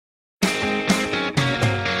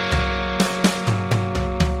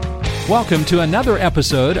Welcome to another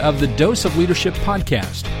episode of the Dose of Leadership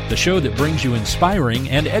podcast, the show that brings you inspiring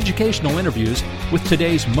and educational interviews with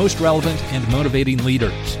today's most relevant and motivating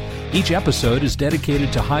leaders. Each episode is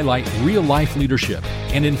dedicated to highlight real-life leadership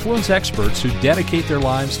and influence experts who dedicate their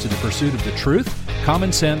lives to the pursuit of the truth,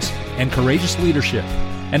 common sense, and courageous leadership.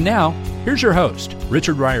 And now, here's your host,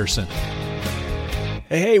 Richard Ryerson.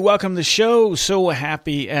 Hey, welcome to the show. So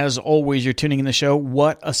happy, as always, you're tuning in the show.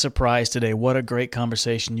 What a surprise today. What a great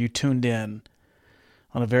conversation. You tuned in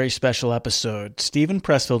on a very special episode. Steven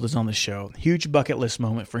Pressfield is on the show. Huge bucket list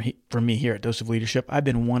moment for me here at Dose of Leadership. I've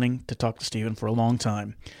been wanting to talk to Steven for a long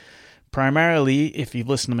time. Primarily, if you've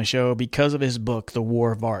listened to my show, because of his book, The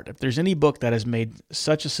War of Art. If there's any book that has made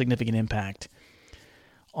such a significant impact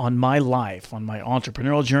on my life, on my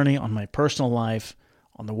entrepreneurial journey, on my personal life,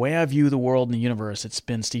 on the way I view the world and the universe, it's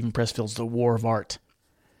been Steven Pressfield's The War of Art.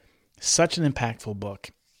 Such an impactful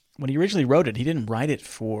book. When he originally wrote it, he didn't write it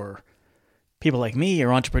for people like me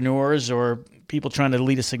or entrepreneurs or people trying to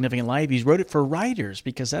lead a significant life. He wrote it for writers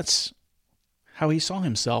because that's how he saw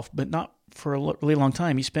himself, but not for a really long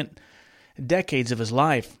time. He spent decades of his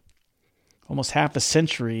life, almost half a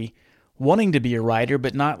century, wanting to be a writer,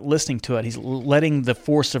 but not listening to it. He's letting the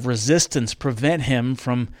force of resistance prevent him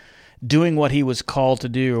from doing what he was called to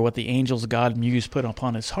do or what the angels God Muse put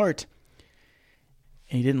upon his heart.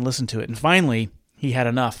 And he didn't listen to it. And finally, he had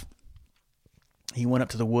enough. He went up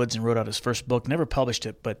to the woods and wrote out his first book, never published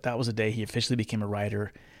it, but that was the day he officially became a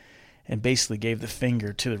writer and basically gave the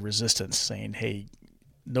finger to the resistance, saying, hey,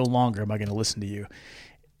 no longer am I going to listen to you.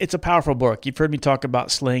 It's a powerful book. You've heard me talk about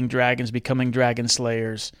slaying dragons, becoming dragon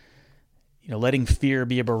slayers, letting fear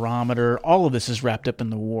be a barometer. All of this is wrapped up in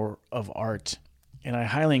the war of art. And I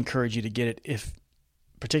highly encourage you to get it,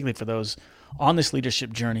 particularly for those on this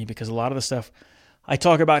leadership journey, because a lot of the stuff I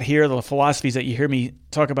talk about here, the philosophies that you hear me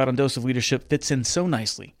talk about on Dose of Leadership, fits in so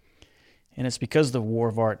nicely. And it's because of the War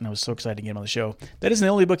of Art, and I was so excited to get him on the show. That isn't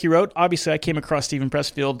the only book he wrote. Obviously, I came across Steven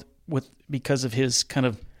Pressfield because of his kind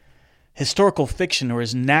of historical fiction or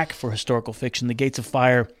his knack for historical fiction. The Gates of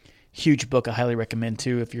Fire, huge book I highly recommend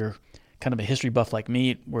too if you're kind of a history buff like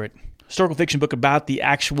me. We're a historical fiction book about the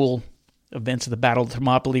actual events of the Battle of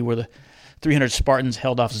Thermopylae, where the 300 Spartans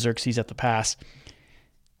held off Xerxes at the pass.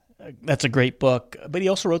 That's a great book. But he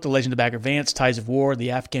also wrote The Legend of Bagger Vance, Ties of War,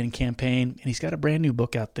 The Afghan Campaign, and he's got a brand new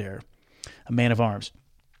book out there, A Man of Arms.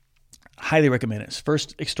 Highly recommend it. It's the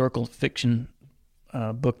first historical fiction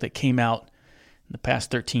book that came out in the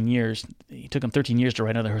past 13 years. It took him 13 years to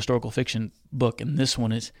write another historical fiction book, and this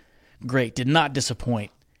one is great. Did not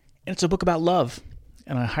disappoint. And it's a book about love,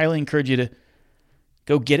 and I highly encourage you to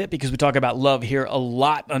go get it because we talk about love here a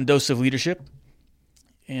lot on Dose of Leadership.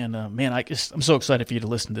 And I'm so excited for you to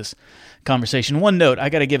listen to this conversation. One note, I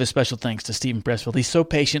got to give a special thanks to Steven Pressfield. He's so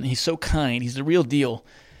patient. He's so kind. He's the real deal.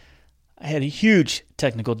 I had huge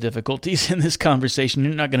technical difficulties in this conversation.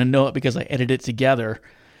 You're not going to know it because I edited it together.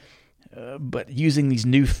 But using these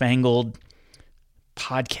newfangled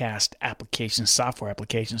podcast applications, software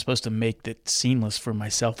applications, supposed to make it seamless for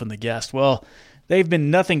myself and the guest. Well, they've been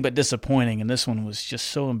nothing but disappointing, and this one was just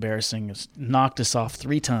so embarrassing. It's knocked us off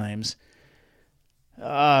 3 times.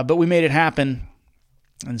 But we made it happen,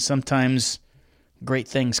 and sometimes great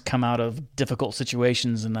things come out of difficult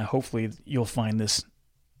situations, and hopefully you'll find this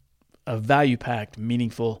a value-packed,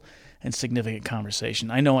 meaningful, and significant conversation.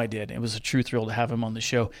 I know I did. It was a true thrill to have him on the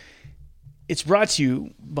show. It's brought to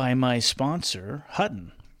you by my sponsor,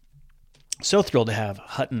 Hutton. So thrilled to have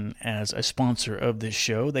Hutton as a sponsor of this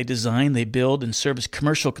show. They design, they build, and service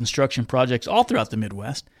commercial construction projects all throughout the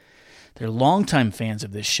Midwest. They're longtime fans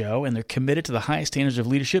of this show, and they're committed to the highest standards of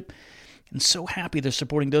leadership, and so happy they're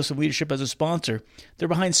supporting Dose of Leadership as a sponsor. They're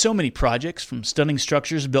behind so many projects, from stunning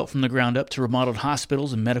structures built from the ground up to remodeled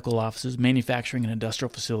hospitals and medical offices, manufacturing and industrial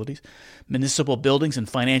facilities, municipal buildings and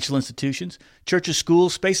financial institutions, churches,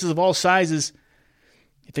 schools, spaces of all sizes.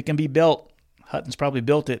 If it can be built, Hutton's probably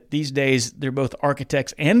built it. These days, they're both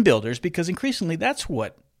architects and builders because increasingly that's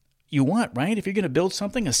what you want, right? If you're going to build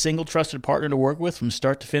something, a single trusted partner to work with from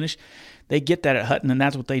start to finish, they get that at Hutton, and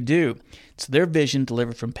that's what they do. It's their vision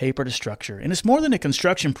delivered from paper to structure. And it's more than a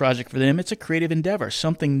construction project for them. It's a creative endeavor,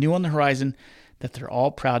 something new on the horizon that they're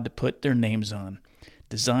all proud to put their names on.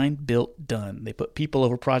 Design, built, done. They put people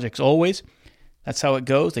over projects always. That's how it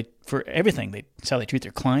goes. For everything, that's how they treat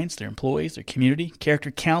their clients, their employees, their community. Character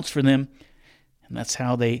counts for them, and that's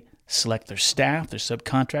how they select their staff, their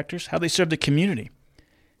subcontractors, how they serve the community.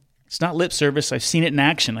 It's not lip service. I've seen it in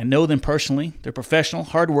action. I know them personally. They're professional,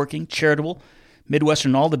 hardworking, charitable,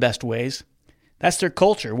 Midwestern in all the best ways. That's their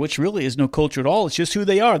culture, which really is no culture at all. It's just who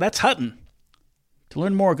they are. That's Hutton. To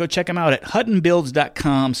learn more, go check them out at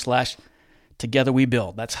huttonbuilds.com/Dose Together We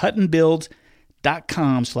Build. That's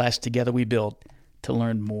huttonbuilds.com/togetherwebuild to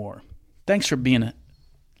learn more. Thanks for being a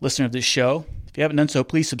listener of this show. If you haven't done so,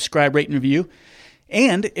 please subscribe, rate, and review.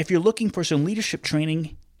 And if you're looking for some leadership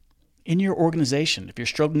training in your organization, if you're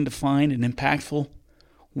struggling to find an impactful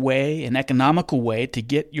way, an economical way to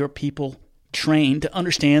get your people trained to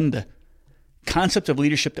understand the concept of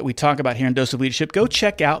leadership that we talk about here in Dose of Leadership, go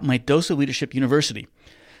check out my Dose of Leadership University.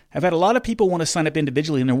 I've had a lot of people want to sign up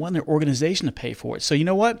individually and they want their organization to pay for it. So you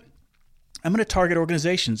know what? I'm going to target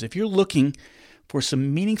organizations. If you're looking for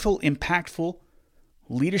some meaningful, impactful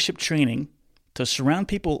leadership training to surround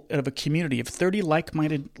people out of a community of 30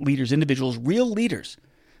 like-minded leaders, individuals, real leaders,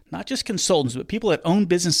 not just consultants, but people that own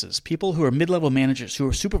businesses, people who are mid-level managers, who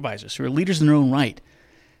are supervisors, who are leaders in their own right.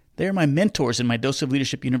 They're my mentors in my Dose of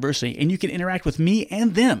Leadership University, and you can interact with me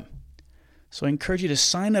and them. So I encourage you to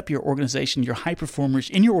sign up your organization, your high performers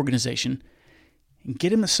in your organization, and get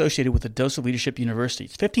them associated with the Dose of Leadership University.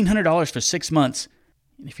 It's $1,500 for 6 months.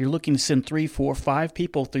 And if you're looking to send 3, 4, 5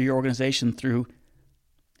 people through your organization through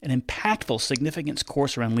an impactful significance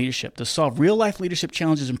course around leadership to solve real-life leadership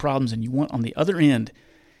challenges and problems, and you want on the other end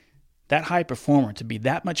that high performer to be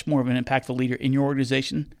that much more of an impactful leader in your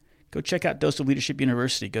organization, go check out Dose of Leadership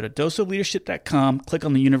University. Go to doseofleadership.com, click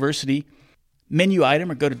on the university menu item,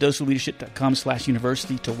 or go to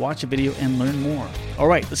doseofleadership.com/university to watch a video and learn more. All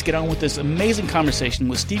right, let's get on with this amazing conversation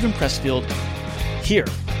with Steven Pressfield here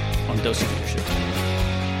on Dose of Leadership.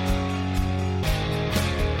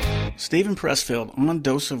 Steven Pressfield on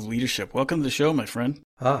Dose of Leadership. Welcome to the show, my friend.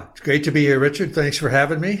 It's great to be here, Richard. Thanks for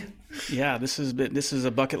having me. Yeah, this is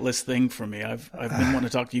a bucket list thing for me. I've been wanting to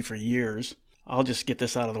talk to you for years. I'll just get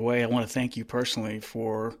this out of the way. I want to thank you personally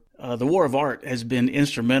for The War of Art has been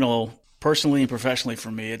instrumental personally and professionally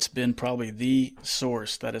for me. It's been probably the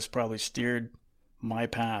source that has probably steered my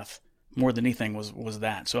path more than anything was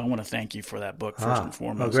that. So I want to thank you for that book first and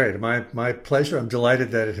foremost. Oh, great. My pleasure. I'm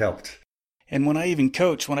delighted that it helped. And when I even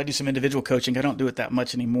coach, when I do some individual coaching, I don't do it that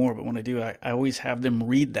much anymore, but when I do, I always have them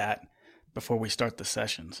read that before we start the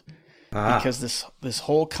sessions. Because this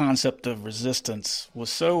whole concept of resistance was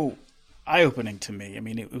so eye-opening to me. I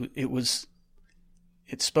mean,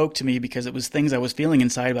 it spoke to me because it was things I was feeling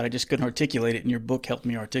inside, but I just couldn't articulate it, and your book helped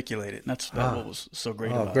me articulate it. And that's what was so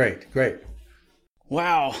great about it. Oh, great.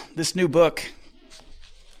 Wow, this new book,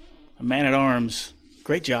 A Man at Arms,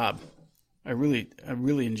 great job. I really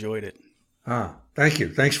enjoyed it. Thank you.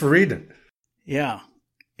 Thanks for reading it. Yeah.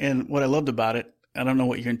 And what I loved about it, I don't know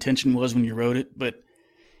what your intention was when you wrote it, but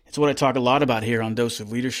it's what I talk a lot about here on Dose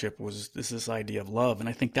of Leadership was this idea of love. And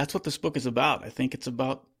I think that's what this book is about. I think it's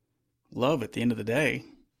about love at the end of the day.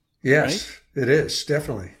 Yes, right? It is,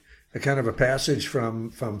 definitely. A kind of a passage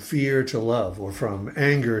from fear to love, or from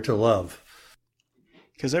anger to love.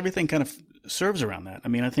 Because everything kind of serves around that. I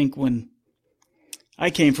mean, I think when I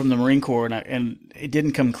came from the Marine Corps, and it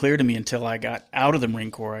didn't come clear to me until I got out of the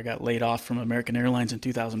Marine Corps. I got laid off from American Airlines in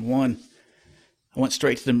 2001. I went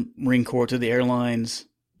straight to the Marine Corps, to the airlines,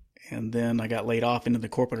 and then I got laid off into the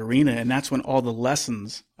corporate arena. And that's when all the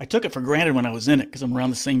lessons, I took it for granted when I was in it because I'm around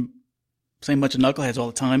the same bunch of knuckleheads all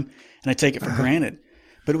the time, and I take it for granted.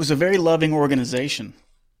 But it was a very loving organization.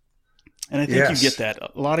 And I think you get that.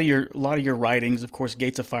 A lot of your writings, of course,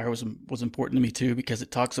 Gates of Fire was important to me too, because it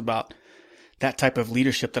talks about that type of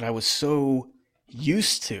leadership that I was so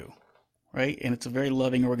used to, right? And it's a very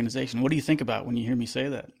loving organization. What do you think about when you hear me say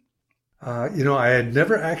that? I had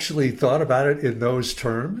never actually thought about it in those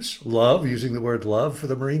terms, love, using the word love for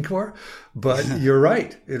the Marine Corps. But you're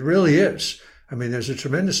right. It really is. I mean, there's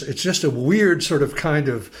it's just a weird sort of kind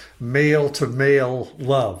of male to male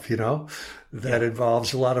love, that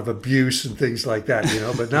involves a lot of abuse and things like that,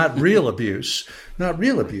 but not real abuse,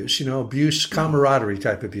 abuse, camaraderie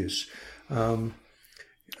type abuse. A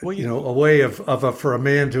way for a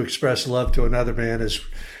man to express love to another man is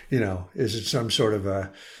in some sort of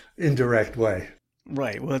a indirect way.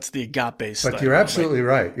 Right. Well, it's the agape style. But you're absolutely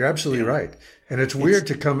right. You're absolutely right. And it's weird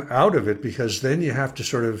to come out of it, because then you have to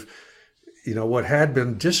sort of, what had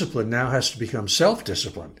been discipline now has to become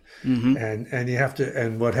self-discipline. Mm-hmm. And you have to,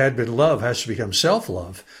 and what had been love has to become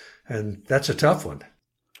self-love. And that's a tough one.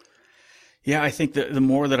 Yeah, I think that the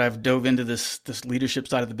more that I've dove into this leadership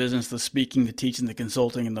side of the business, the speaking, the teaching, the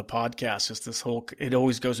consulting, and the podcast, just it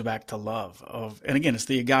always goes back to love and again, it's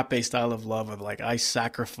the agape style of love of like, I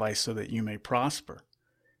sacrifice so that you may prosper,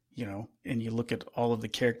 and you look at all of the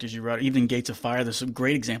characters you wrote, even Gates of Fire, there's some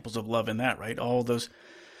great examples of love in that, right? All those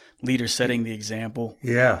leaders setting the example,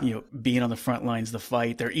 being on the front lines, the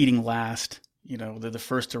fight, they're eating last, they're the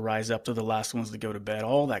first to rise up, they're the last ones to go to bed,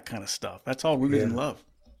 all that kind of stuff. That's all rooted in love.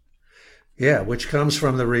 Yeah, which comes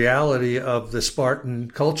from the reality of the Spartan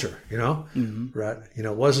culture, right?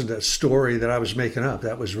 It wasn't a story that I was making up.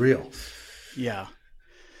 That was real. Yeah.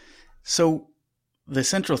 So the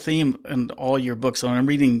central theme in all your books, when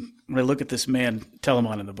I look at this man,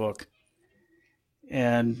 Telamon, in the book,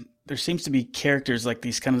 and there seems to be characters like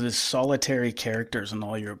these kind of this solitary characters in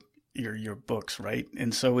all your books, right?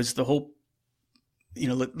 And so is the whole,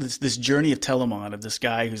 this journey of Telamon, of this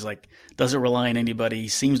guy who's like, doesn't rely on anybody, he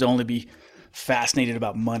seems to only be fascinated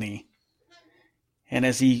about money. And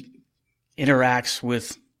as he interacts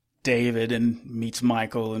with David and meets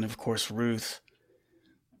Michael and of course Ruth,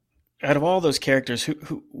 out of all those characters,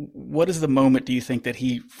 what is the moment do you think that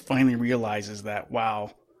he finally realizes that,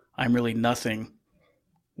 wow, I'm really nothing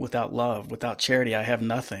without love, without charity, I have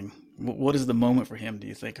nothing? What is the moment for him, do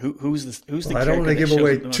you think? Who's the character? I don't want to give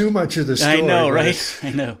away too mumuch of the story. I know, right? I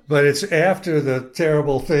know. But it's after the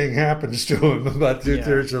terrible thing happens to him, about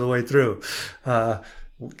 2/3 of the way through.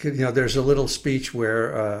 There's a little speech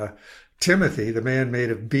where Timothy, the man made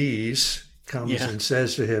of bees, comes and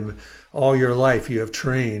says to him, all your life you have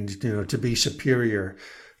trained, to be superior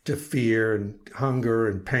to fear and hunger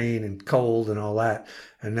and pain and cold and all that.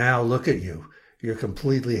 And now look at you. You're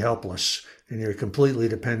completely helpless and you're completely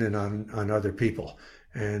dependent on other people.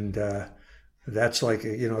 And that's like,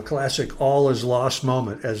 a classic all is lost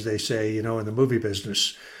moment, as they say, in the movie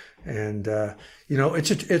business. And,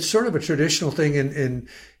 it's sort of a traditional thing in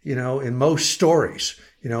most stories.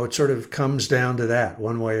 It sort of comes down to that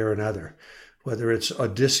one way or another, whether it's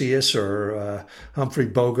Odysseus or Humphrey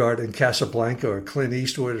Bogart in Casablanca or Clint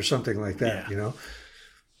Eastwood or something like that, Well,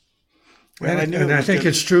 and I think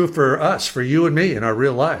it's true for us, for you and me in our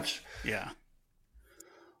real lives. Yeah.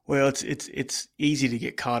 Well, it's easy to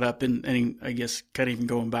get caught up in, I guess, kind of even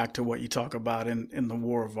going back to what you talk about in the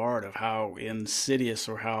War of Art, of how insidious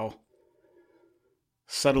or how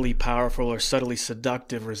subtly powerful or subtly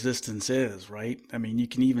seductive resistance is, right? I mean, you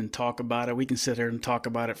can even talk about it. We can sit here and talk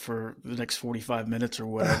about it for the next 45 minutes or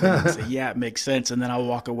whatever and say, yeah, it makes sense. And then I'll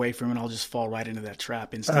walk away from it and I'll just fall right into that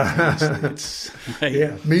trap instantaneously. Right?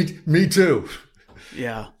 Yeah, me too.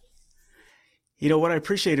 Yeah. What I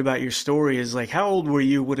appreciate about your story is, like, how old were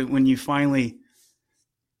you when you finally,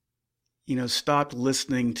 stopped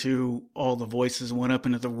listening to all the voices, went up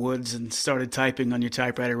into the woods and started typing on your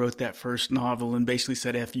typewriter, wrote that first novel and basically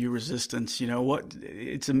said, F you resistance?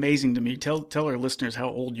 It's amazing to me. Tell our listeners how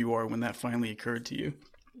old you are when that finally occurred to you.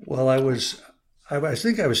 Well, I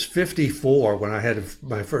think I was 54 when I had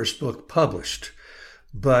my first book published.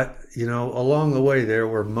 But, along the way, there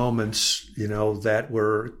were moments, that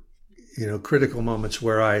were, critical moments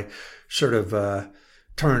where I sort of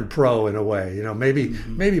turned pro in a way.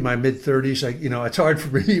 Maybe my mid 30s. It's hard for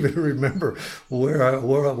me even to remember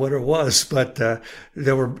what it was. But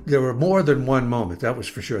there were more than one moment. That was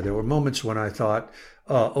for sure. There were moments when I thought,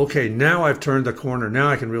 okay, now I've turned the corner. Now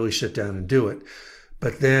I can really sit down and do it.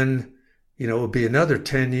 But then, it would be another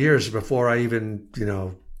 10 years before I even,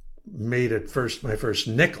 made my first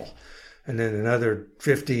nickel. And then another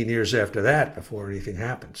 15 years after that before anything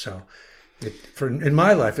happened. So in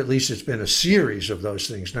my life, at least, it's been a series of those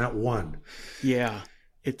things, not one. Yeah.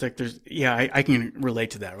 It's like I can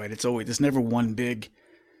relate to that, right? There's never one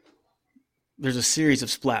there's a series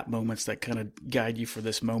of splat moments that kind of guide you for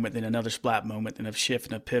this moment, then another splat moment, then a shift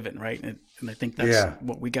and a pivot, right? And I think that's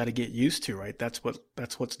what we got to get used to, right? That's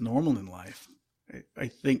what's normal in life. I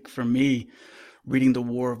think for me, reading The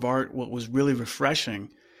War of Art, what was really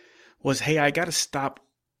refreshing was, hey, I got to stop.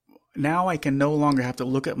 Now I can no longer have to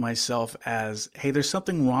look at myself as, hey, there's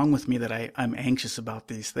something wrong with me that I'm anxious about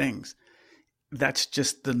these things. That's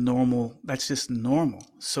just normal.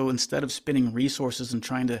 So instead of spending resources and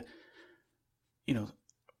trying to,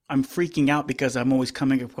 I'm freaking out because I'm always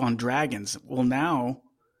coming upon dragons. Well, now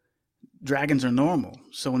dragons are normal.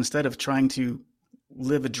 So instead of trying to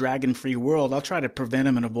live a dragon-free world, I'll try to prevent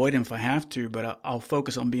them and avoid them if I have to, but I'll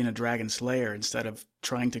focus on being a dragon slayer instead of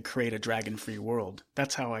trying to create a dragon-free world.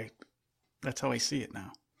 That's how I see it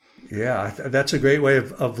now. Yeah, that's a great way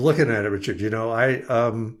of looking at it, Richard.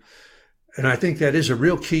 And I think that is a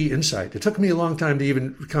real key insight. It took me a long time to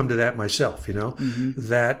even come to that myself,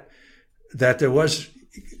 that there was,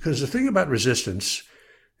 because the thing about resistance,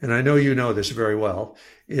 and I know you know this very well,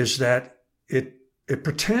 is that it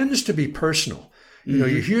pretends to be personal.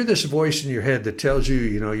 You hear this voice in your head that tells you,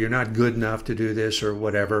 you're not good enough to do this or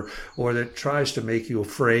whatever, or that tries to make you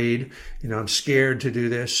afraid, I'm scared to do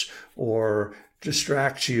this, or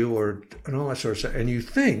distracts you, and all that sort of stuff. And you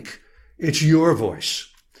think it's your voice.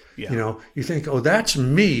 Yeah. You think, oh, that's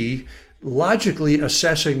me logically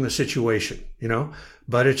assessing the situation,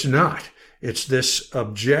 but it's not. It's this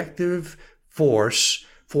objective force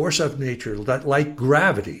force of nature that, like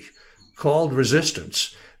gravity, called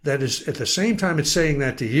resistance, that is at the same time it's saying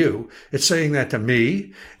that to you, it's saying that to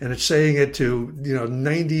me, and it's saying it to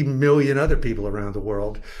 90 million other people around the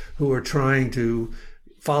world who are trying to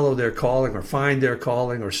follow their calling or find their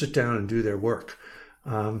calling or sit down and do their work.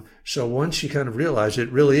 So once you kind of realize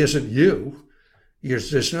it really isn't you,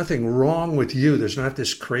 there's nothing wrong with you. There's not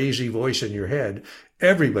this crazy voice in your head.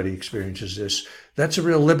 Everybody experiences this. That's a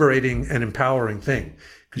real liberating and empowering thing.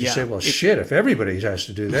 Because you say, well, shit, if everybody has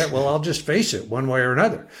to do that, well, I'll just face it one way or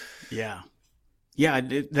another. Yeah. Yeah,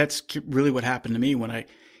 that's really what happened to me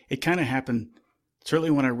it kind of happened,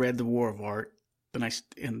 certainly when I read The War of Art,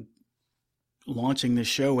 and launching this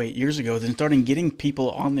show 8 years ago, then starting getting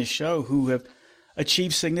people on this show who have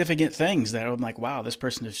achieved significant things that I'm like, wow, this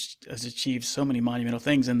person has achieved so many monumental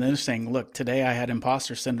things. And then saying, look, today I had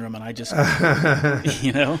imposter syndrome and I just,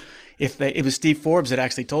 it was Steve Forbes that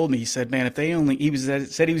actually told me, he said, man,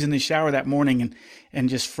 said he was in the shower that morning and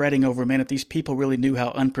just fretting over, man, if these people really knew how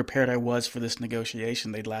unprepared I was for this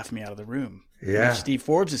negotiation, they'd laugh me out of the room. Yeah. And Steve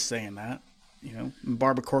Forbes is saying that, and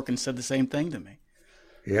Barbara Corcoran said the same thing to me.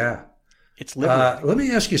 Yeah. It's liberating. Let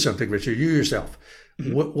me ask you something, Richard, you yourself.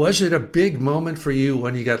 Was it a big moment for you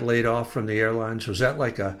when you got laid off from the airlines? Was that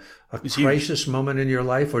like a crisis moment in your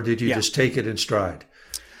life, or did you just take it in stride?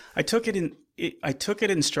 I took it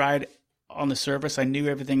in stride on the surface. I knew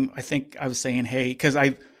everything. I think I was saying, hey, because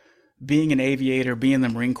being an aviator, being in the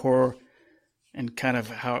Marine Corps, and kind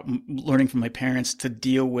of learning from my parents to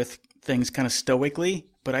deal with things kind of stoically.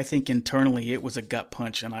 But I think internally it was a gut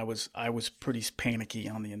punch, and I was pretty panicky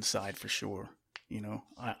on the inside for sure.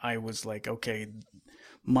 I was like, okay,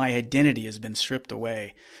 my identity has been stripped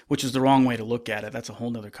away, which is the wrong way to look at it. That's a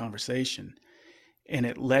whole nother conversation. And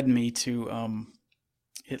it led me to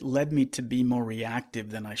be more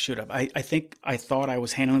reactive than I should have. I think I thought I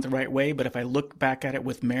was handling it the right way, but if I look back at it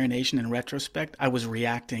with marination and retrospect, I was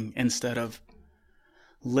reacting instead of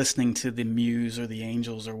listening to the muse or the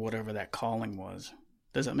angels or whatever that calling was.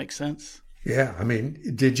 Does that make sense? Yeah. I mean,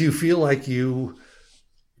 did you feel like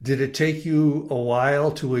did it take you a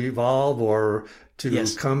while to evolve or to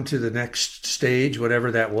come to the next stage,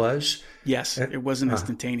 whatever that was? Yes, it wasn't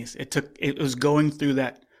instantaneous. It was going through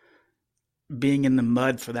that, being in the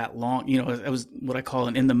mud for that long. It was what I call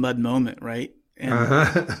an in the mud moment, right?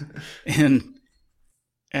 And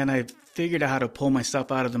and I figured out how to pull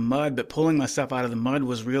myself out of the mud, but pulling myself out of the mud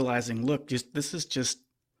was realizing, look,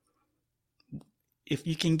 if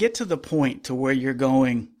you can get to the point to where you're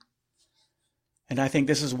going, and I think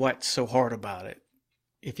this is what's so hard about it,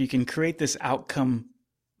 if you can create this outcome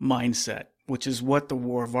mindset, which is what the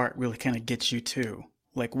War of Art really kind of gets you to,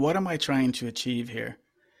 like, what am I trying to achieve here?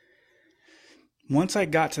 Once I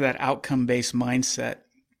got to that outcome-based mindset,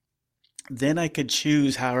 then I could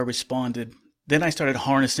choose how I responded. Then I started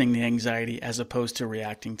harnessing the anxiety as opposed to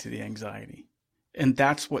reacting to the anxiety. And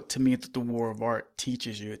that's what, to me, the War of Art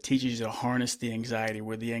teaches you. It teaches you to harness the anxiety,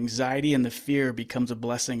 where the anxiety and the fear becomes a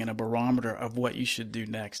blessing and a barometer of what you should do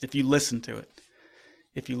next, if you listen to it.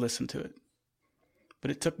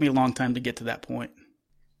 But it took me a long time to get to that point.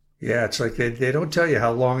 Yeah, it's like they don't tell you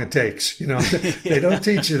how long it takes. They don't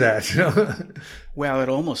teach you that. Well, it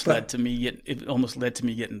almost led to me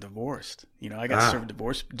getting divorced. I got served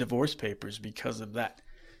divorce papers because of that.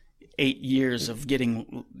 8 years of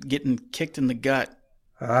getting kicked in the gut,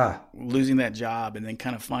 losing that job, and then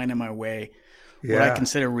kind of finding my way, what I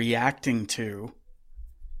consider reacting to.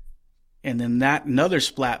 And then that another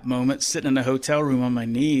splat moment, sitting in a hotel room on my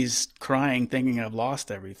knees, crying, thinking I've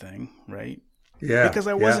lost everything, right? Yeah. Because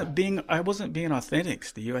I wasn't being authentic,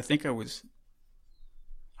 Steve. I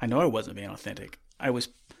know I wasn't being authentic. I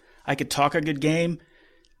could talk a good game,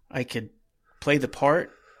 I could play the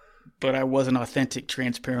part, but I wasn't authentic,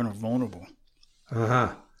 transparent, or vulnerable.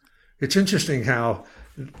 It's interesting how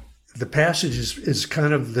the passage is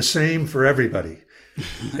kind of the same for everybody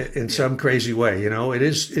in some crazy way. It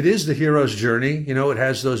is the hero's journey. It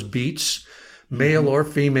has those beats, male or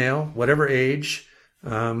female, whatever age,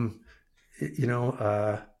 and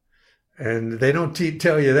they don't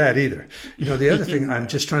tell you that either. The other thing, I'm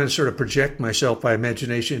just trying to sort of project myself by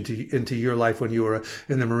imagination into your life when you were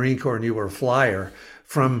in the Marine Corps and you were a flyer.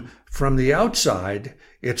 From the outside,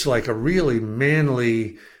 it's like a really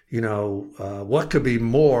manly, what could be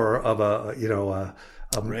more of a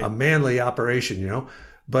manly operation,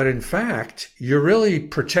 But in fact, you're really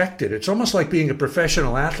protected. It's almost like being a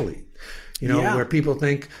professional athlete. Where people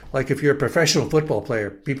think, like, if you're a professional football player,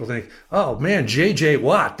 people think, oh man, J.J.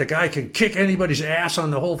 Watt, the guy can kick anybody's ass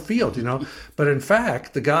on the whole field, But in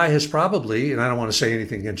fact, the guy has probably, and I don't want to say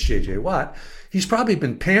anything against J.J. Watt, he's probably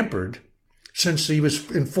been pampered since he was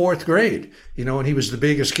in fourth grade, and he was the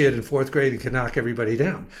biggest kid in fourth grade and could knock everybody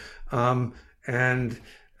down.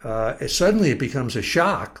 Suddenly it becomes a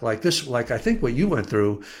shock like this. Like I think what you went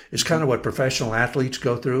through is kind of what professional athletes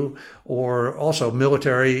go through, or also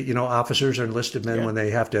military, officers or enlisted men when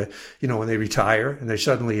they have to, when they retire and they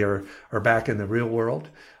suddenly are back in the real world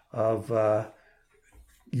of,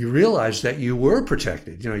 you realize that you were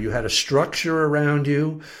protected. You had a structure around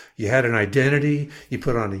you. You had an identity. You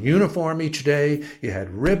put on a uniform each day. You had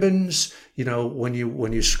ribbons. When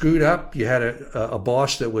you screwed up, you had a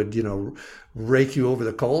boss that would, rake you over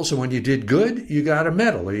the coals. And when you did good, you got a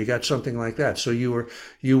medal or you got something like that. So your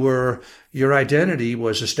identity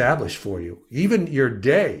was established for you. Even your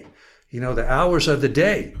day, the hours of the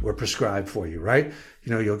day were prescribed for you, right?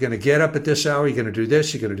 You're going to get up at this hour. You're going to do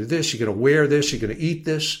this. You're going to do this. You're going to wear this. You're going to eat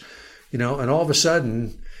this, and all of a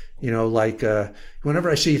sudden, whenever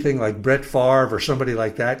I see a thing like Brett Favre or somebody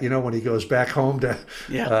like that, when he goes back home to,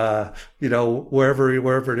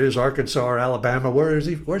 wherever it is, Arkansas or Alabama, where's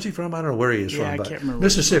he from? I don't know where he is from, but can't remember.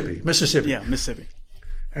 Mississippi. Yeah, Mississippi.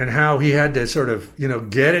 And how he had to sort of,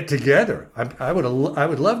 get it together. I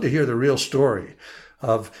would love to hear the real story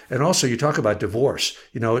of, and also you talk about divorce,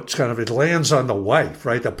 it's kind of, it lands on the wife,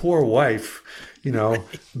 right? The poor wife,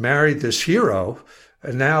 married this hero,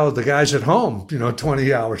 and now the guy's at home,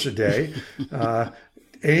 20 hours a day,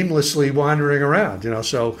 aimlessly wandering around,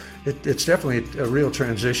 so it's definitely a real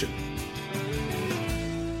transition.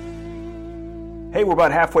 Hey, we're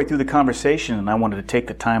about halfway through the conversation, and I wanted to take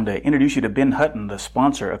the time to introduce you to Ben Hutton, the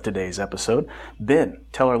sponsor of today's episode. Ben,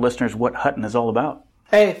 tell our listeners what Hutton is all about.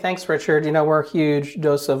 Hey, thanks, Richard. We're huge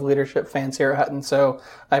Dose of Leadership fans here at Hutton, so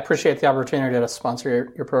I appreciate the opportunity to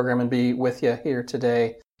sponsor your program and be with you here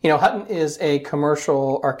today. Hutton is a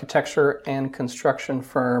commercial architecture and construction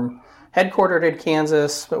firm headquartered in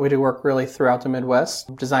Kansas, but we do work really throughout the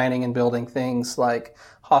Midwest, designing and building things like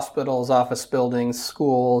hospitals, office buildings,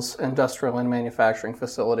 schools, industrial and manufacturing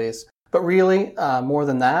facilities. But really, more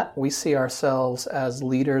than that, we see ourselves as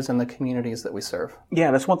leaders in the communities that we serve.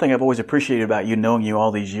 Yeah, that's one thing I've always appreciated about you, knowing you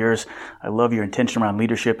all these years. I love your intention around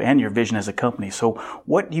leadership and your vision as a company. So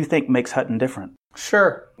what do you think makes Hutton different?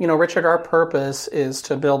 Sure. Richard, our purpose is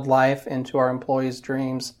to build life into our employees'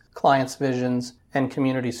 dreams, clients' visions, and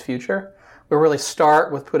community's future. We really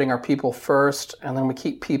start with putting our people first, and then we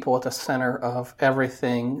keep people at the center of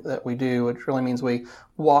everything that we do, which really means we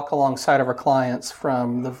walk alongside of our clients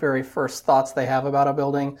from the very first thoughts they have about a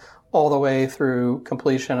building all the way through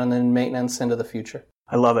completion and then maintenance into the future.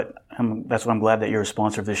 I love it. That's why I'm glad that you're a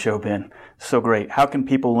sponsor of this show, Ben. So great. How can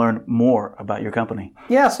people learn more about your company?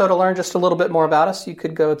 Yeah, so to learn just a little bit more about us, you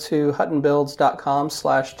could go to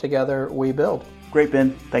huttonbuilds.com/togetherwebuild. Great,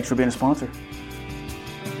 Ben. Thanks for being a sponsor.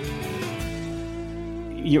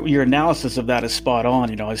 Your analysis of that is spot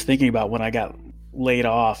on. I was thinking about when I got laid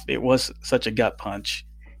off, it was such a gut punch.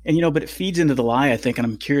 And, but it feeds into the lie, I think, and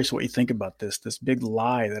I'm curious what you think about this big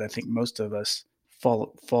lie that I think most of us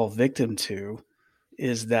fall victim to,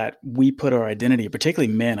 is that we put our identity,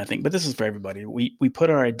 particularly men, I think, but this is for everybody. We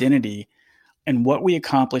put our identity in what we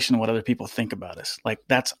accomplish and what other people think about us. Like,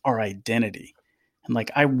 that's our identity. And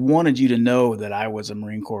like, I wanted you to know that I was a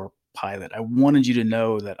Marine Corps pilot. I wanted you to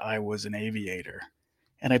know that I was an aviator.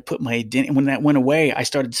 And I put my identity, when that went away, I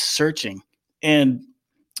started searching. And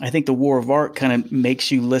I think the war of art kind of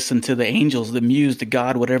makes you listen to the angels, the muse, the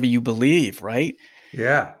God, whatever you believe, right?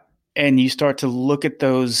 Yeah. And you start to look at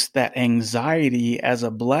that anxiety as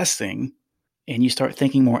a blessing, and you start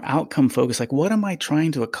thinking more outcome focused, like, what am I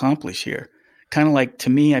trying to accomplish here? Kind of like,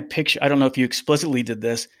 to me, I don't know if you explicitly did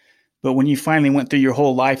this, but when you finally went through your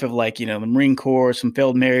whole life of like, the Marine Corps, some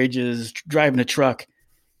failed marriages, driving a truck,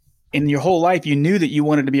 in your whole life, you knew that you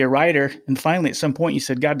wanted to be a writer. And finally, at some point, you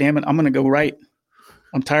said, God damn it, I'm going to go write.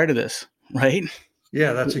 I'm tired of this, right?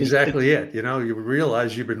 Yeah, that's exactly it. You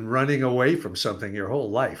realize you've been running away from something your whole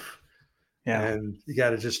life. Yeah. And you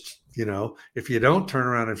got to just, if you don't turn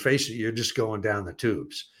around and face it, you're just going down the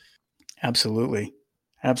tubes. Absolutely.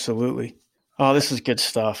 Absolutely. Oh, this is good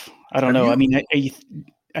stuff. I don't know. And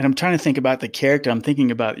I'm trying to think about the character. I'm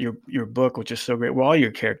thinking about your book, which is so great. Well, all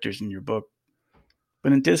your characters in your book.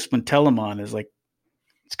 But in this one, Telamon is like,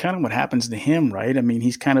 it's kind of what happens to him, right? I mean,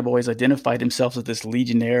 he's kind of always identified himself as this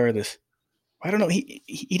legionnaire, I don't know. He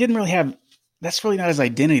didn't really have, that's really not his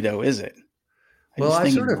identity though, is it?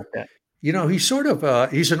 He's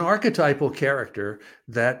an archetypal character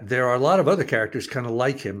that there are a lot of other characters kind of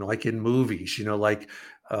like him, like in movies,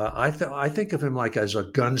 I think of him like as a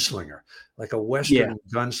gunslinger, like a Western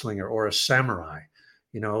gunslinger or a samurai,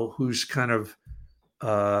 who's kind of,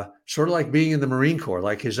 sort of like being in the Marine Corps,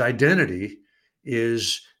 like his identity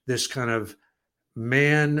is this kind of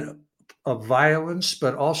man of violence,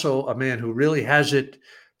 but also a man who really has it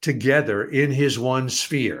together in his one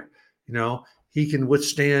sphere. You know, he can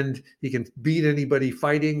beat anybody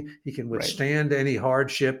fighting. He can withstand any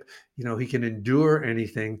hardship. You know, he can endure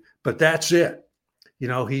anything, but that's it. You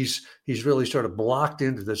know, he's really sort of blocked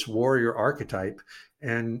into this warrior archetype,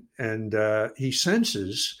 and he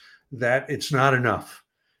senses that it's not enough.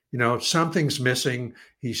 You know, something's missing.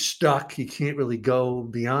 He's stuck. He can't really go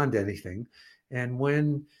beyond anything. And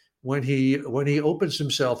when he opens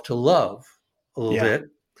himself to love a little bit,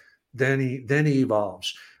 then he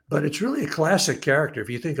evolves. But it's really a classic character. If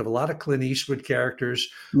you think of a lot of Clint Eastwood characters,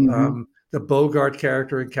 the Bogart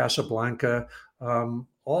character in Casablanca,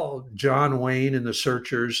 all John Wayne in The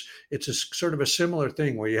Searchers, it's a sort of a similar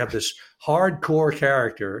thing where you have this hardcore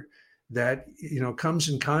character that, you know, comes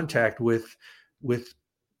in contact with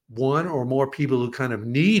one or more people who kind of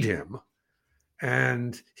need him,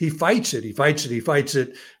 and he fights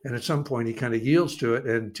it. And at some point he kind of yields to it.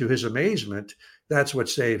 And to his amazement, that's what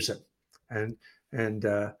saves him. And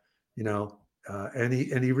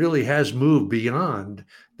he really has moved beyond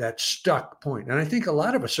that stuck point. And I think a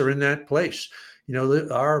lot of us are in that place. You know,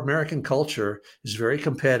 our American culture is very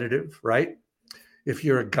competitive, right? If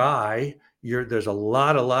you're a guy, there's a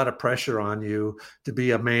lot of pressure on you to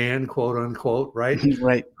be a man, quote unquote, right?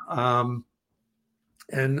 Right.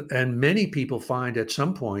 And many people find at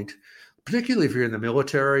some point, particularly if you're in the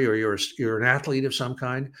military or you're an athlete of some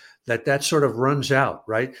kind, that sort of runs out,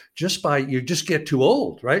 right? You just get too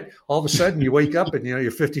old, right? All of a sudden you wake up and, you know,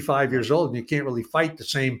 you're 55 years old and you can't really fight the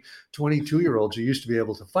same 22-year-olds you used to be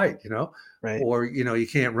able to fight, you know? Right. Or, you know, you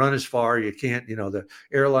can't run as far. You can't, you know, the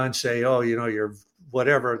airlines say, oh, you know, you're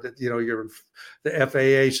whatever, that, you know, the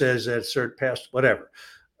FAA says that's past whatever.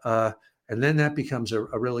 And then that becomes a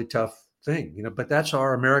really tough thing, you know, but that's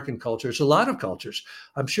our American culture. It's a lot of cultures.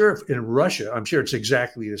 I'm sure in Russia, it's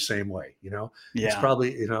exactly the same way, you know. It's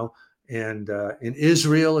probably, you know, and in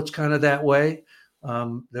Israel, it's kind of that way.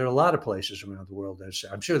 There are a lot of places around the world that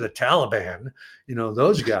I'm sure the Taliban, you know,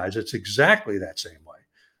 those guys, it's exactly that same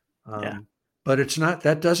way. But it's not,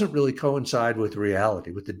 that doesn't really coincide with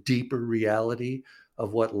reality, with the deeper reality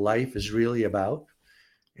of what life is really about.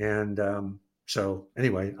 And so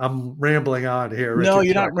anyway, I'm rambling on here. Richard. No,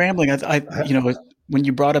 you're not rambling. I you know, when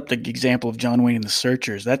you brought up the example of John Wayne and The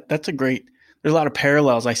Searchers, that's a great, there's a lot of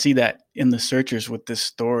parallels. I see that in The Searchers with this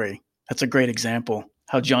story. That's a great example,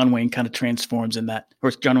 how John Wayne kind of transforms in that,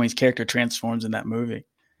 or John Wayne's character transforms in that movie.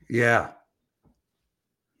 Yeah.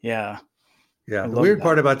 Yeah. Yeah. The weird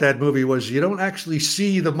part about that movie was you don't actually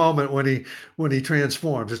see the moment when he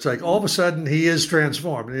transforms. It's like all of a sudden he is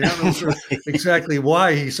transformed. And you don't know sure exactly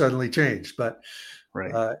why he suddenly changed, but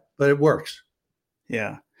it works.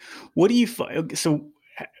 Yeah. What do you find? So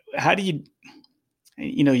how do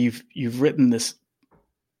you know, you've written this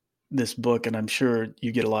book, and I'm sure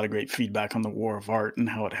you get a lot of great feedback on the War of Art and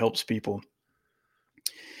how it helps people.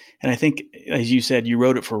 And I think, as you said, you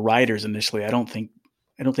wrote it for writers initially. I don't think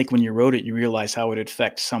when you wrote it, you realized how it would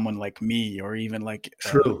affect someone like me, or even like.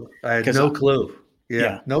 True. I had no clue.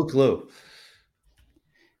 Yeah, no clue.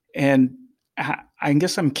 And I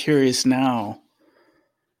guess I'm curious now,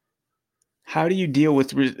 how do you deal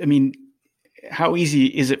with, how easy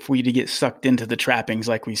is it for you to get sucked into the trappings,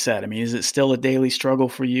 like we said? I mean, is it still a daily struggle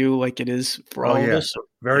for you like it is for all of us?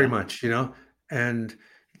 Very much, you know, and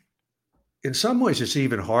in some ways it's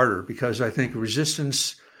even harder because I think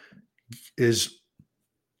resistance is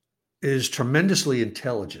tremendously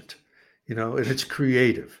intelligent, you know, and it's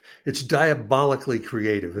creative. It's diabolically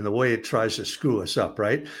creative in the way it tries to screw us up,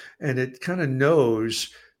 right? And it kind of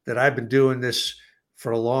knows that I've been doing this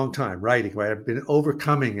for a long time, writing, right? I've been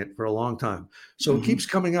overcoming it for a long time. So it keeps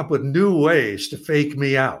coming up with new ways to fake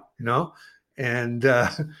me out, you know? And,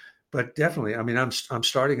 but definitely, I mean, I'm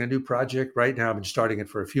starting a new project right now. I've been starting it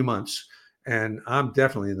for a few months, and I'm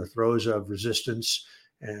definitely in the throes of resistance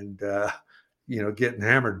and, you know, getting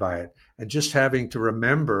hammered by it, and just having to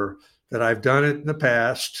remember that I've done it in the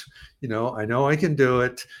past. You know I can do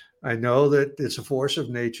it. I know that it's a force of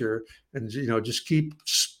nature, and, you know, just keep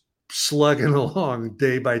slugging along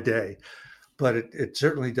day by day. But it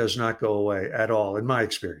certainly does not go away at all in my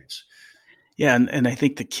experience. Yeah. And I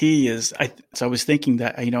think the key is, I was thinking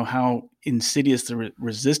that, you know, how insidious the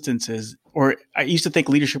resistance is, or I used to think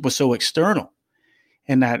leadership was so external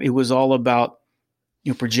and that it was all about,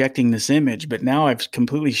 you know, projecting this image, but now I've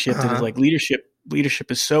completely shifted. It's like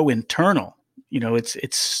leadership is so internal. You know,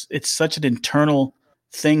 it's such an internal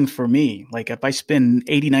thing for me. Like if I spend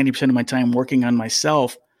 80-90% of my time working on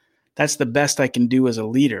myself, that's the best I can do as a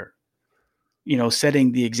leader. You know,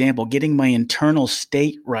 setting the example, getting my internal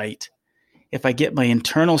state right, if I get my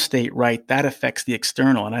internal state right, that affects the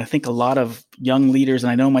external. And I think a lot of young leaders,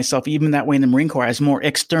 and I know myself, even that way in the Marine Corps, I was more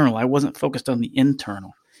external. I wasn't focused on the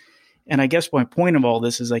internal. And I guess my point of all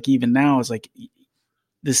this is like, even now is like,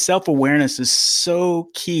 the self-awareness is so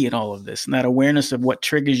key in all of this, and that awareness of what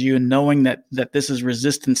triggers you and knowing that this is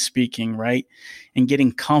resistance speaking, right? And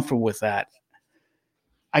getting comfortable with that.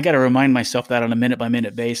 I got to remind myself that on a minute by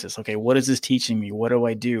minute basis. Okay, what is this teaching me? What do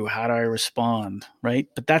I do? How do I respond? Right?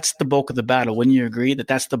 But that's the bulk of the battle. Wouldn't you agree that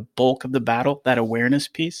that's the bulk of the battle, that awareness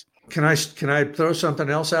piece? Can I throw something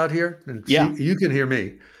else out here? And yeah. You can hear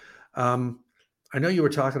me. I know you were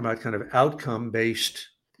talking about kind of outcome-based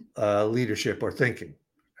leadership or thinking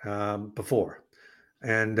before.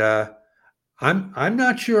 And I'm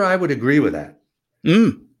not sure I would agree with that.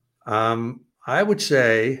 I would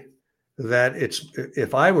say that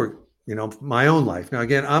if I were, my own life. Now,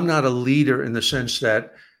 again, I'm not a leader in the sense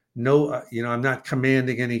that I'm not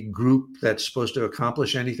commanding any group that's supposed to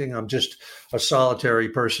accomplish anything. I'm just a solitary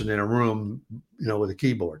person in a room, with a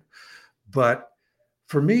keyboard. But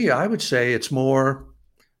for me, I would say it's more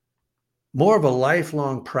of a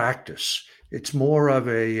lifelong practice. It's more of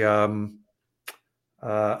a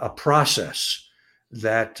process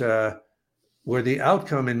that where the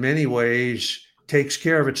outcome in many ways takes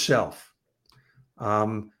care of itself.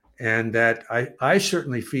 And that I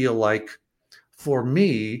certainly feel like for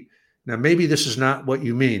me, now maybe this is not what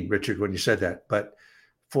you mean, Richard, when you said that, but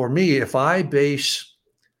for me, if I base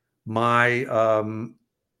my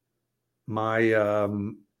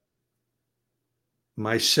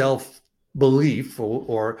self-belief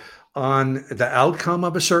or on the outcome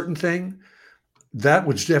of a certain thing, that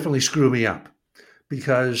would definitely screw me up.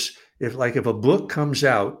 Because if a book comes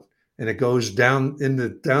out and it goes down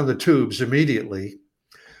the tubes immediately,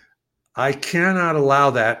 I cannot allow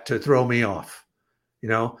that to throw me off.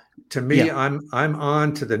 To me, yeah. I'm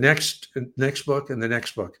on to the next book and the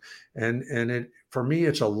next book, and for me,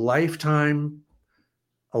 it's a lifetime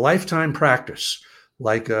practice.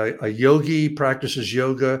 Like a yogi practices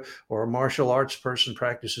yoga, or a martial arts person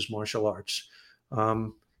practices martial arts.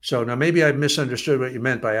 So now maybe I misunderstood what you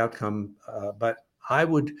meant by outcome, but I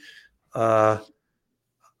would.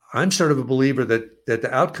 I'm sort of a believer that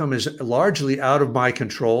the outcome is largely out of my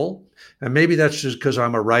control. And maybe that's just because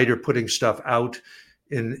I'm a writer putting stuff out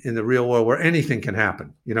in the real world where anything can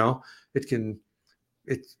happen. It can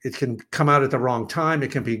come out at the wrong time.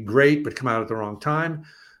 It can be great, but come out at the wrong time.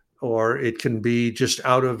 Or it can be just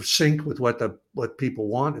out of sync with what people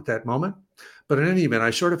want at that moment. But in any event,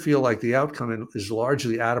 I sort of feel like the outcome is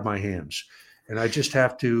largely out of my hands. And I just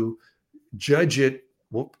have to judge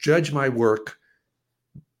my work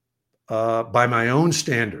by my own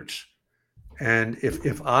standards. And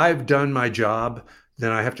if I've done my job,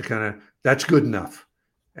 then I have to that's good enough.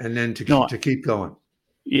 And then to keep going.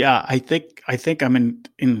 Yeah, I think I'm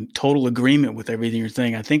in total agreement with everything you're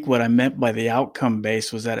saying. I think what I meant by the outcome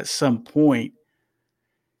base was that at some point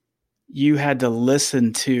you had to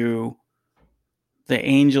listen to the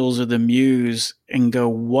angels or the muse and go,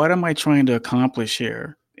 what am I trying to accomplish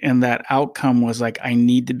here? And that outcome was like, I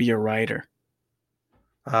need to be a writer.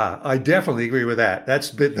 I definitely agree with that.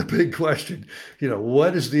 That's the big question.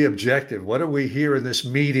 What is the objective? What are we here in this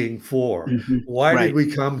meeting for? Mm-hmm. Why did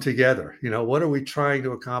we come together? What are we trying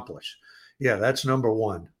to accomplish? Yeah, that's number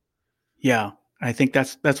one. Yeah, I think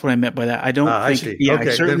that's what I meant by that. I don't think. I see. Yeah,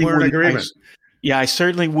 okay, then we're in agreement. I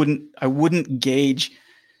certainly wouldn't. I wouldn't gauge.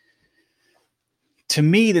 To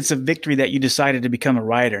me, that's a victory that you decided to become a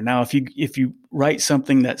writer. Now, if you write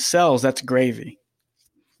something that sells, that's gravy.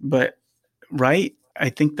 But right. I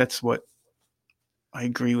think that's what I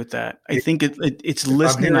agree with that. I think it's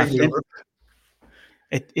listening.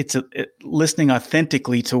 It's listening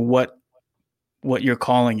authentically to what your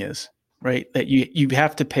calling is, right? That you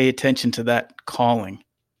have to pay attention to that calling,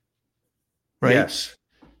 right? Yes.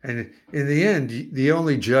 And in the end, the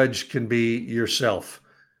only judge can be yourself,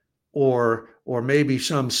 or maybe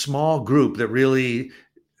some small group that really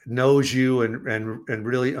knows you and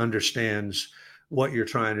really understands what you're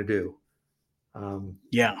trying to do.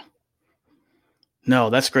 Yeah. No,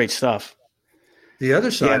 that's great stuff. The other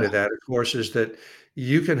side of that, of course, is that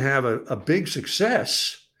you can have a big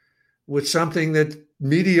success with something that's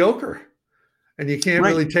mediocre, and you can't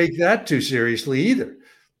really take that too seriously either.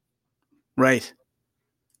 Right.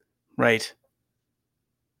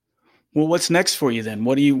 Well, what's next for you then?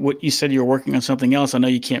 What you said you're working on something else. I know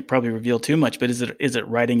you can't probably reveal too much, but is it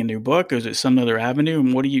writing a new book, or is it some other avenue?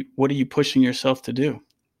 And what are you pushing yourself to do?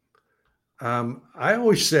 I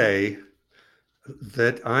always say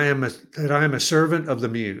that I am a servant of the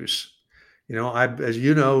muse. As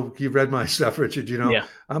you know, you've read my stuff, Richard. Yeah.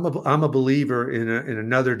 I'm a believer in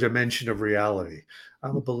another dimension of reality.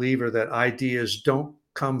 I'm a believer that ideas don't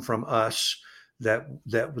come from us, that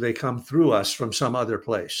they come through us from some other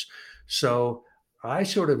place. So I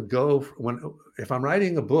sort of go if I'm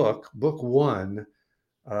writing a book one,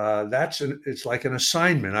 it's like an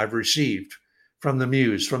assignment I've received from the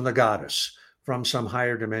muse, from the goddess, from some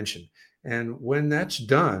higher dimension. And when that's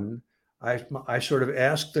done, I sort of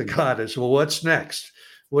ask the goddess, well, what's next?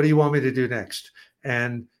 What do you want me to do next?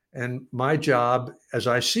 And my job, as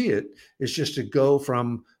I see it, is just to go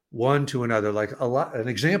from one to another. Like an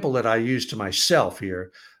example that I use to myself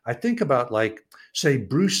here, I think about, like, say,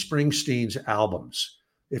 Bruce Springsteen's albums.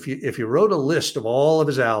 If you wrote a list of all of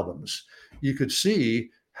his albums, you could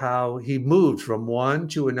see how he moved from one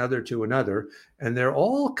to another, and they're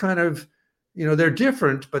all kind of, they're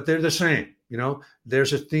different, but they're the same.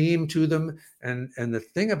 There's a theme to them. And the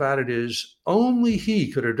thing about it is only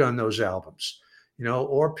he could have done those albums,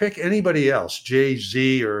 or pick anybody else,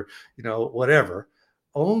 Jay-Z or, whatever.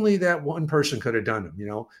 Only that one person could have done them,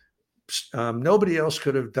 nobody else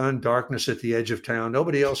could have done Darkness at the Edge of Town.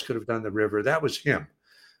 Nobody else could have done The River. That was him.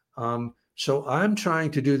 So I'm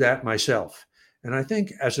trying to do that myself. And I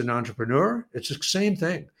think as an entrepreneur, it's the same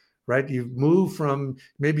thing. Right? You move from,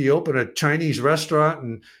 maybe you open a Chinese restaurant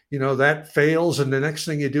and, that fails. And the next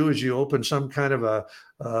thing you do is you open some kind of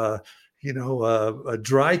a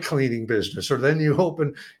dry cleaning business, or then you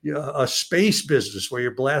open a space business where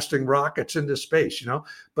you're blasting rockets into space,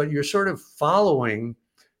 but you're sort of following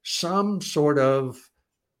some sort of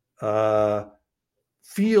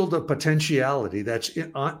field of potentiality that's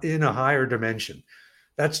in a higher dimension.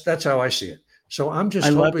 That's how I see it. So I'm just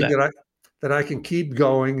hoping that I can keep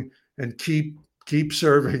going and keep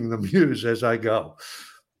serving the muse as I go.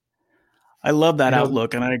 I love that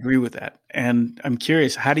outlook, and I agree with that. And I'm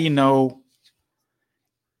curious, how do you know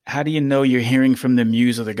you're hearing from the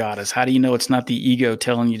muse or the goddess? How do you know it's not the ego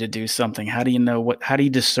telling you to do something? How do you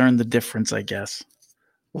discern the difference, I guess?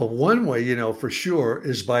 Well, one way, for sure,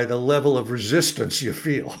 is by the level of resistance you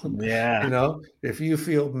feel. Yeah. If you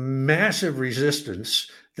feel massive resistance,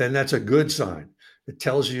 then that's a good sign. It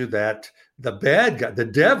tells you that the bad guy, the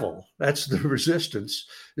devil, that's the resistance,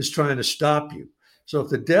 is trying to stop you. So if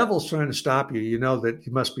the devil's trying to stop you, you know that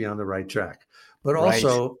you must be on the right track. But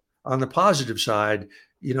also on the positive side,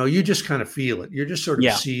 you just kind of feel it. You're just sort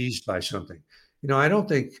of seized by something.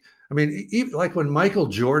 Even like when Michael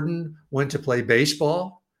Jordan went to play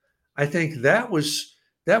baseball, I think that was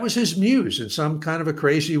his muse in some kind of a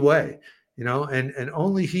crazy way, and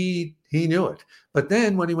only he knew it. But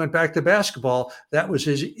then when he went back to basketball, that was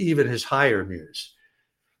his higher muse.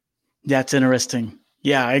 That's interesting.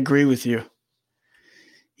 Yeah, I agree with you.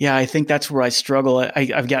 Yeah, I think that's where I struggle.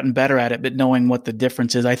 I've gotten better at it, but knowing what the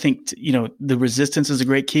difference is, I think, the resistance is a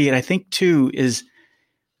great key. And I think too is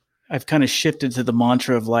I've kind of shifted to the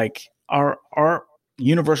mantra of, like, our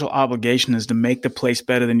universal obligation is to make the place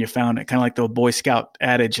better than you found it. Kind of like the Boy Scout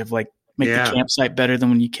adage of, like, make the campsite better than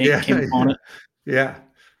when you came upon it. Yeah.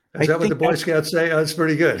 Is that what the Boy Scouts say? Oh, that's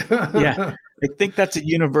pretty good. Yeah. I think that's a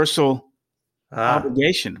universal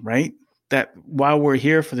obligation, right? That while we're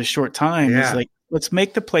here for the short time, it's like, let's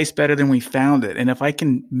make the place better than we found it. And if I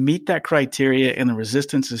can meet that criteria and the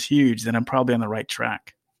resistance is huge, then I'm probably on the right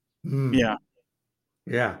track. Yeah.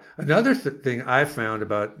 Yeah. Another thing I found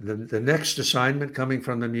about the next assignment coming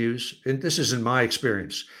from the muse, and this is in my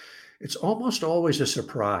experience, it's almost always a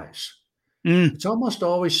surprise. It's almost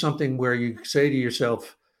always something where you say to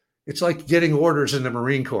yourself, it's like getting orders in the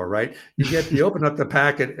Marine Corps, right? You open up the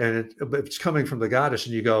packet and it's coming from the goddess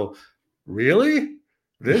and you go, really?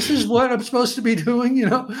 This is what I'm supposed to be doing,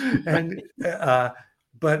 And,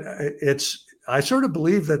 but I sort of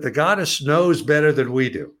believe that the goddess knows better than we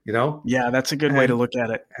do, Yeah, that's a good way to look at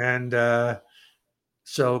it. And but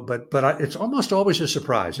it's almost always a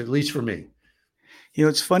surprise, at least for me.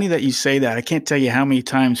 It's funny that you say that. I can't tell you how many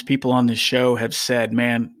times people on this show have said,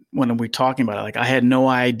 man, when we're talking about it, like, I had no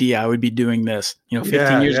idea I would be doing this.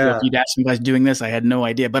 15 years ago, if you'd asked me if I was doing this, I had no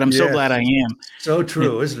idea. But I'm so glad I am. So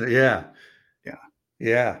true, isn't it? Yeah. Yeah.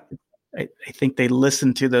 Yeah. I think they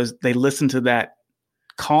listen to that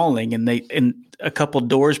calling, and a couple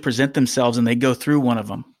doors present themselves and they go through one of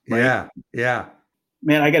them. Right? Yeah. Yeah.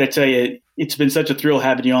 Man, I got to tell you, it's been such a thrill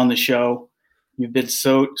having you on the show. You've been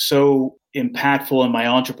so impactful in my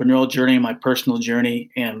entrepreneurial journey, my personal journey.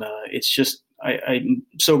 And it's just, I'm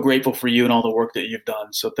so grateful for you and all the work that you've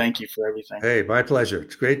done. So thank you for everything. Hey, my pleasure.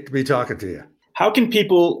 It's great to be talking to you. How can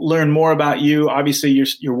people learn more about you? Obviously,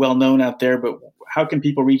 you're well known out there, but how can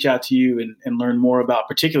people reach out to you and learn more about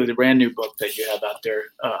particularly the brand new book that you have out there,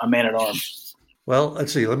 A Man at Arms? Well,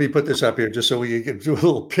 let's see. Let me put this up here just so we can do a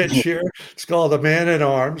little pitch here. It's called The Man at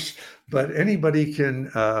Arms. But anybody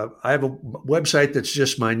can, I have a website that's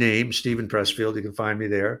just my name, Stephen Pressfield. You can find me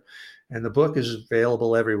there. And the book is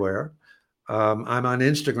available everywhere. I'm on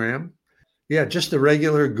Instagram. Yeah, just the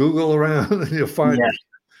regular Google around and you'll find me.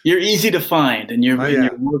 You're easy to find, and your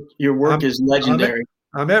work is legendary.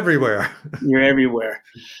 I'm everywhere. You're everywhere.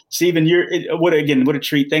 Stephen, what a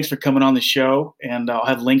treat. Thanks for coming on the show. And I'll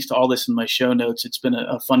have links to all this in my show notes. It's been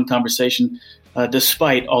a fun conversation,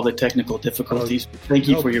 despite all the technical difficulties. Thank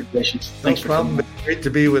you for your patience. Thanks for coming. It's great to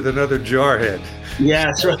be with another jarhead. Yeah,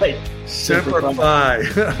 that's right. Semper Fi.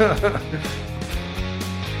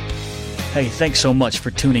 Hey, thanks so much for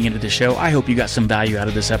tuning into the show. I hope you got some value out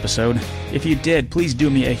of this episode. If you did, please do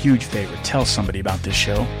me a huge favor. Tell somebody about this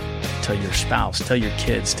show. Tell your spouse, tell your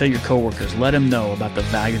kids, tell your coworkers. Let them know about the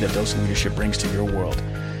value that Dose of Leadership brings to your world.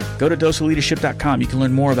 Go to doseofleadership.com. You can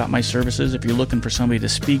learn more about my services. If you're looking for somebody to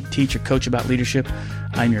speak, teach, or coach about leadership,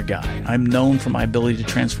 I'm your guy. I'm known for my ability to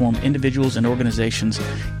transform individuals and organizations,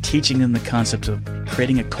 teaching them the concept of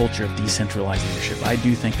creating a culture of decentralized leadership. I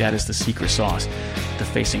do think that is the secret sauce to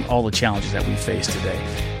facing all the challenges that we face today.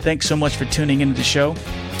 Thanks so much for tuning into the show.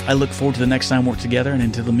 I look forward to the next time we're together, and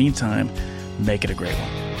until the meantime, make it a great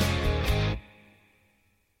one.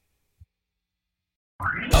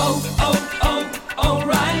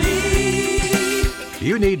 O'Reilly.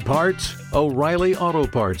 You need parts? O'Reilly Auto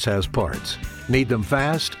Parts has parts. Need them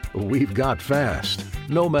fast? We've got fast.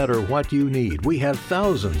 No matter what you need, we have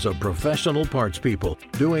thousands of professional parts people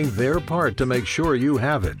doing their part to make sure you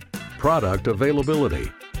have it. Product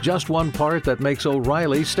availability. Just one part that makes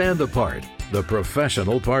O'Reilly stand apart. The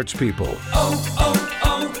professional parts people.